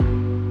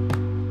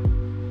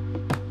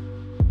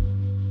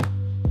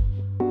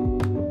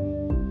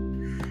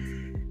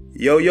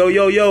Yo, yo,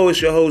 yo, yo, it's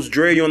your host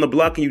Dre. You on the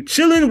block and you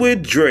chilling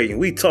with Dre.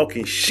 And we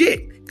talking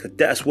shit, cause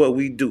that's what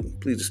we do.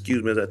 Please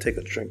excuse me as I take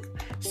a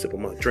sip of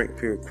my drink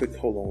here quick.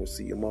 Hold on,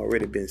 see, I'm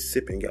already been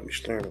sipping, got me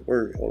slurring a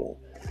word. Hold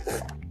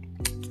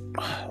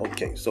on.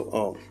 Okay,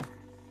 so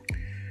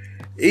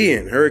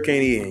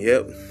Hurricane Ian,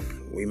 yep.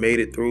 We made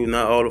it through.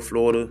 Not all of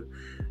Florida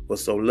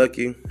was so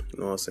lucky. You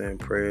know what I'm saying?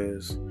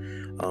 Prayers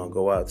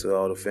go out to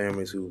all the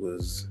families who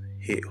was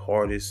hit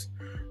hardest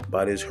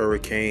by this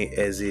hurricane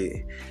as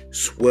it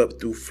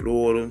swept through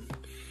Florida,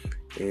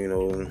 you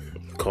know,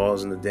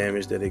 causing the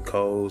damage that it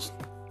caused.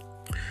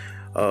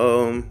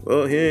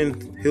 Well, here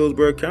in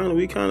Hillsborough County,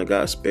 we kind of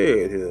got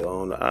spared here.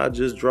 I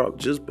just dropped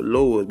just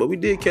below us, but we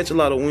did catch a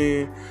lot of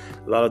wind,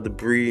 a lot of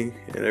debris,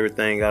 and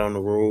everything got on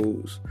the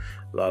roads.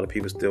 A lot of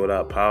people still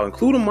without power,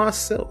 including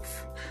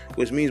myself,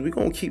 which means we're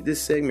going to keep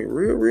this segment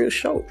real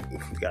short.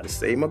 Got to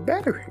save my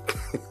battery.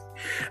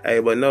 Hey,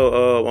 but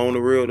no, on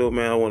the real though,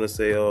 man, I want to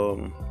say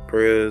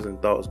prayers and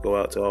thoughts go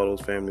out to all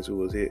those families who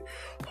was hit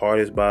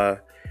hardest by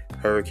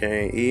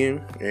Hurricane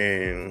Ian,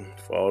 and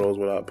for all those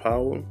without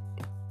power,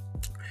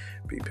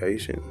 be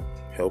patient.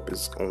 Help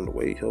is on the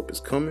way. Help is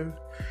coming.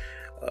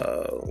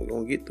 We're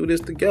gonna get through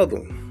this together.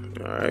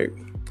 All right.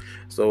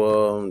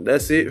 So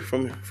that's it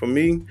from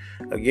me.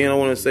 Again, I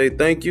want to say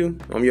thank you.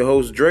 I'm your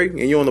host Dre,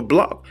 and you're on the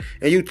block,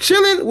 and you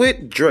chilling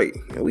with Dre,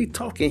 and we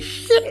talking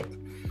shit,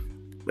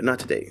 but not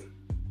today.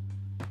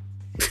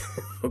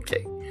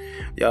 Okay.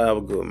 Y'all have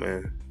a good one,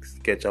 man.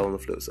 Catch y'all on the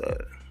flip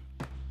side.